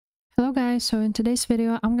Hello guys, so in today's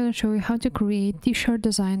video I'm going to show you how to create t-shirt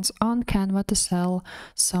designs on Canva to sell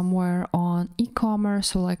somewhere on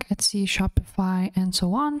e-commerce, so like Etsy, Shopify and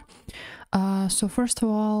so on. So first of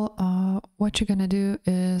all, what you're gonna do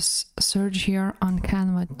is search here on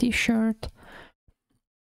Canva t-shirt,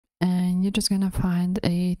 and you're just gonna find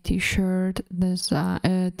a t-shirt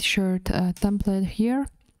template here,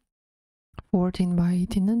 14 by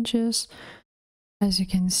 18 inches. As you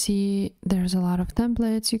can see, there's a lot of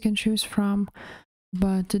templates you can choose from,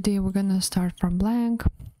 but today we're gonna start from blank.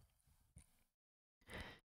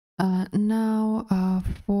 Now,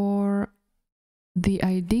 for the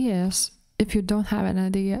ideas, if you don't have an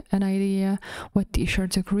idea what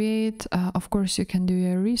t-shirt to create, of course you can do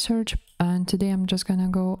your research. And today I'm just gonna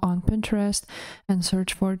go on Pinterest and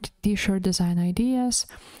search for t-shirt design ideas.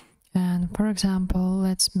 And for example,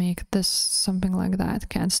 let's make this something like that: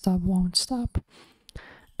 can't stop, won't stop.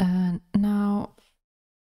 And now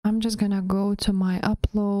I'm just gonna go to my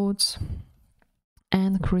uploads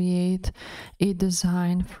and create a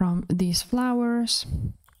design from these flowers.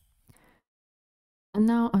 And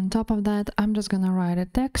now on top of that, I'm just gonna write a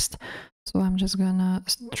text. So I'm just gonna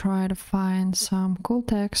try to find some cool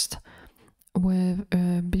text with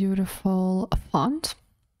a beautiful font.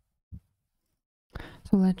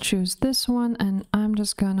 So let's choose this one, and I'm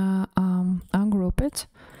just gonna ungroup it,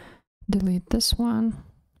 delete this one,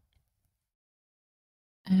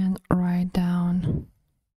 and write down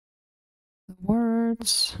the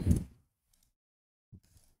words.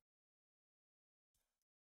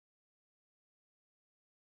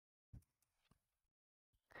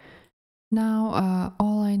 Now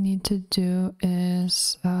all I need to do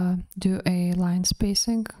is do a line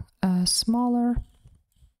spacing smaller,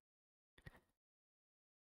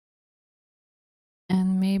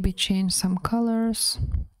 and maybe change some colors.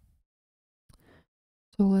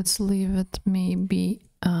 So let's leave it maybe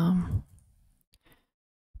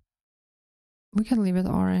we can leave it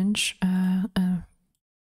orange.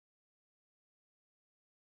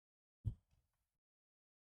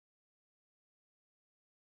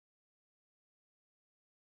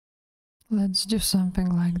 Let's do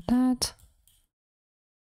something like that.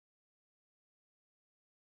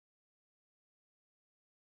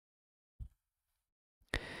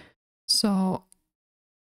 So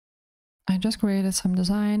I just created some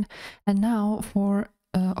design, and now for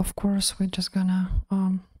of course we're just gonna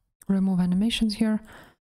remove animations here.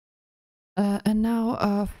 And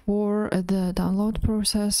now for the download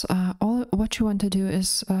process, what you want to do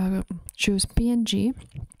is choose PNG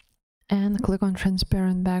and click on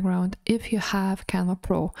transparent background if you have Canva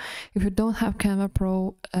Pro. If you don't have Canva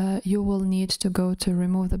Pro, you will need to go to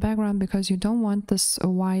remove the background, because you don't want this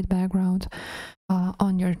white background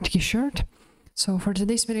on your t-shirt. So for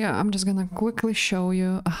today's video, I'm just gonna quickly show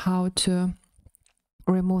you how to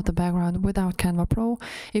remove the background without Canva Pro.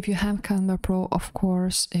 If you have Canva Pro, of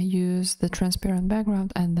course, use the transparent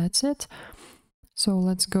background, and that's it. So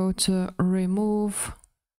let's go to remove.bg,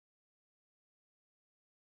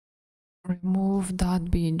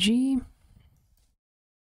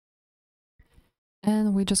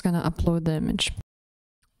 and we're just gonna upload the image.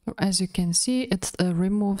 So as you can see, it's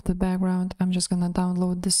removed the background. I'm just gonna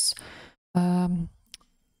download this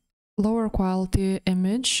lower quality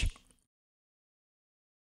image,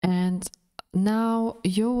 and now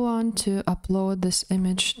you want to upload this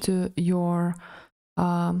image to your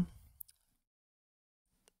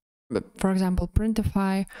for example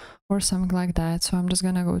Printify or something like that. So I'm just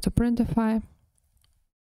gonna go to Printify,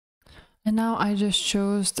 and now I just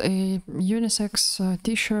chose a unisex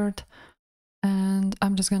t-shirt, and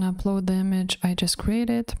I'm just gonna upload the image I just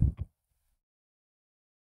created.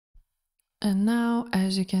 And now,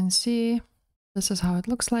 as you can see, this is how it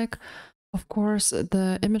looks like. Of course,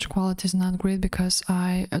 the image quality is not great because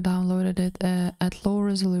I downloaded it at low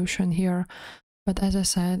resolution here. But as I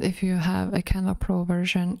said, if you have a Canva Pro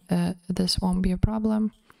version, this won't be a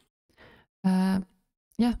problem.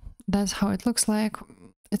 Yeah, that's how it looks like.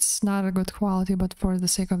 It's not a good quality, but for the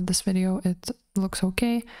sake of this video, it looks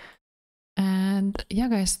okay. And yeah,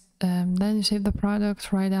 guys, then you save the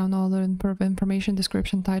product, write down all the information,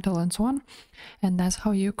 description, title, and so on. And that's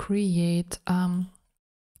how you create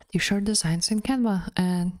t-shirt designs in Canva.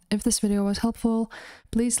 And if this video was helpful,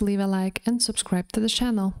 please leave a like and subscribe to the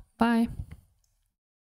channel. Bye!